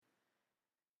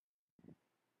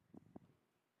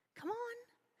Come on.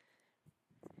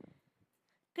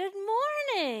 Good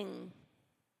morning.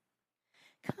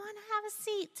 Come on, have a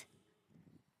seat.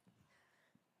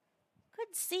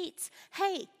 Good seats.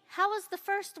 Hey, how was the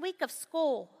first week of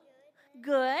school?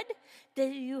 Good.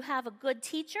 Did you have a good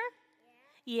teacher?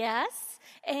 Yeah. Yes.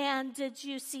 And did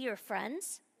you see your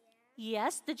friends? Yeah.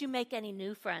 Yes. Did you make any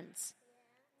new friends?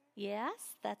 Yeah.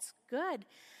 Yes, that's good.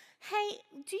 Hey,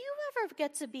 do you ever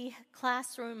get to be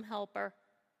classroom helper?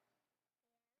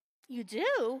 You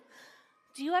do?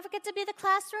 Do you ever get to be the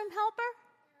classroom helper?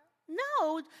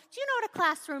 No. Do you know what a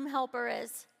classroom helper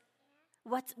is?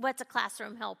 What's a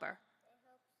classroom helper? It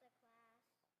helps the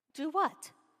class. Do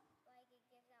what? Like it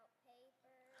gives out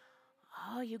papers.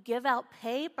 Oh, you give out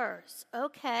papers.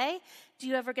 Okay. Do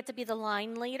you ever get to be the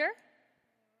line leader?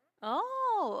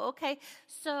 Oh, okay.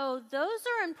 So those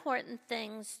are important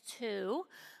things too.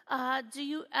 Do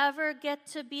you ever get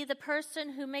to be the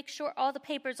person who makes sure all the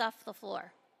paper's off the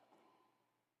floor?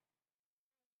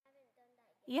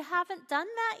 You haven't done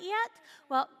that yet?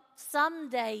 Well,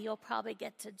 someday you'll probably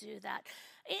get to do that.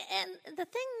 And the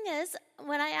thing is,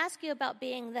 when I ask you about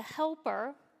being the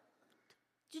helper,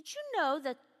 did you know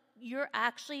that you're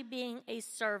actually being a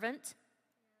servant?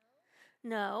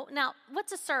 No. Now,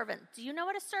 what's a servant? Do you know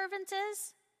what a servant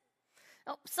is?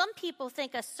 Oh, some people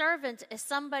think a servant is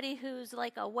somebody who's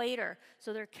like a waiter,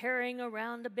 so they're carrying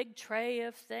around a big tray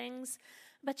of things.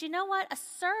 But you know what? A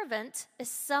servant is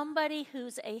somebody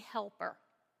who's a helper.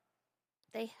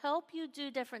 They help you do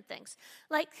different things.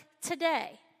 Like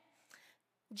today,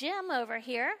 Jim over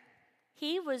here,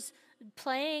 he was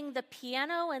playing the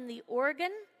piano and the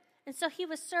organ, and so he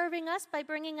was serving us by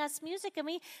bringing us music, and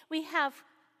we have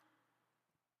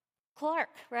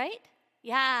Clark, right?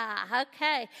 Yeah,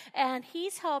 okay. And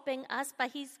he's helping us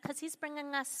because he's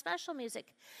bringing us special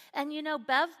music. And you know,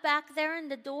 Bev back there in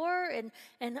the door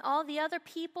and all the other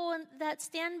people that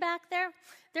stand back there,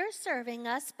 they're serving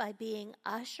us by being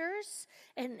ushers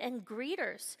and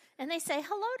greeters. And they say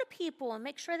hello to people and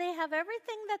make sure they have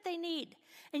everything that they need.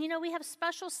 And you know, we have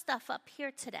special stuff up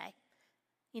here today.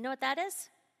 You know what that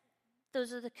is?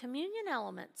 Those are the communion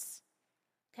elements.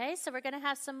 Okay, so we're going to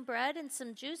have some bread and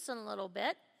some juice in a little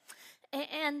bit.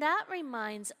 And that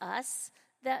reminds us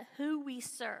that who we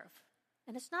serve.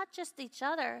 And it's not just each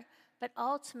other, but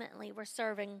ultimately we're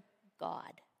serving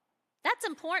God. That's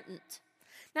important.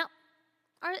 Now,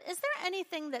 is there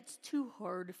anything that's too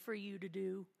hard for you to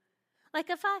do? Like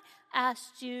if I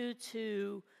asked you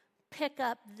to pick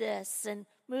up this and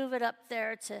move it up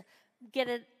there to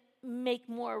make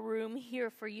more room here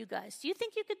for you guys, do you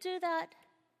think you could do that?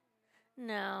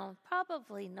 No,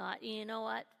 probably not. You know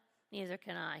what? Neither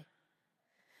can I.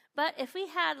 But if we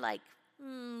had like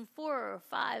 4 or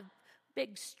 5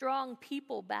 big, strong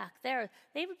people back there,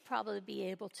 they would probably be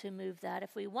able to move that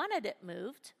if we wanted it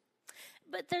moved.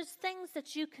 But there's things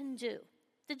that you can do.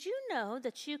 Did you know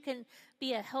that you can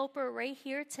be a helper right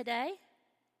here today?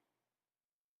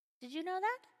 Did you know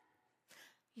that?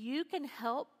 You can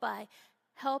help by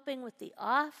helping with the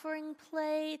offering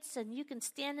plates, and you can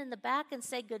stand in the back and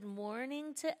say good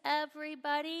morning to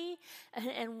everybody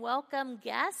and welcome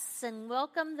guests and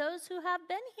welcome those who have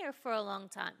been here for a long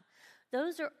time.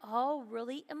 Those are all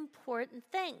really important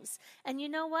things. And you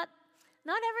know what?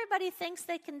 Not everybody thinks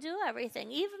they can do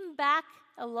everything. Even back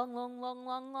a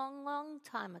long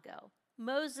time ago,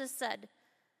 Moses said,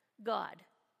 God,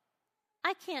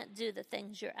 I can't do the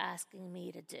things you're asking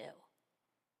me to do.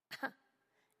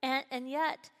 And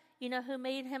yet, you know who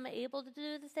made him able to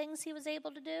do the things he was able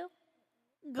to do?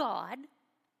 God.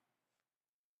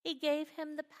 He gave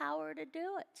him the power to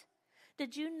do it.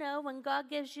 Did you know when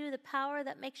God gives you the power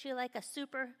that makes you like a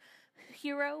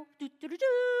superhero?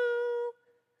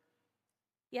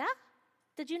 Yeah?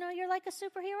 Did you know you're like a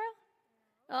superhero?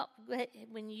 Oh,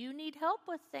 when you need help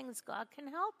with things, God can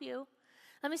help you.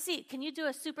 Let me see. Can you do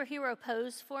a superhero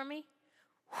pose for me?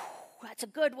 That's a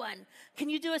good one. Can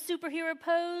you do a superhero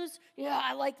pose? Yeah,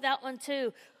 I like that one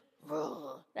too.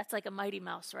 That's like a Mighty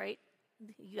Mouse, right?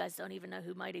 You guys don't even know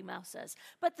who Mighty Mouse is.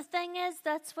 But the thing is,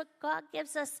 that's what God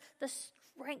gives us the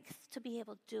strength to be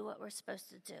able to do what we're supposed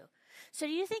to do. So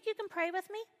do you think you can pray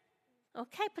with me?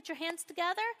 Okay, put your hands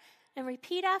together and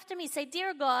repeat after me. Say,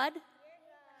 Dear God,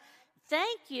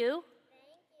 thank you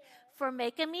for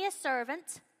making me a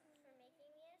servant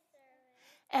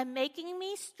and making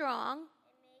me strong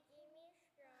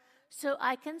so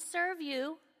I can serve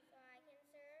you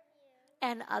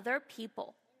and other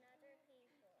people.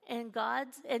 In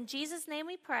Jesus' name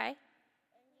we pray.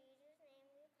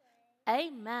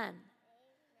 Amen.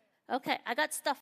 Okay, I got stuff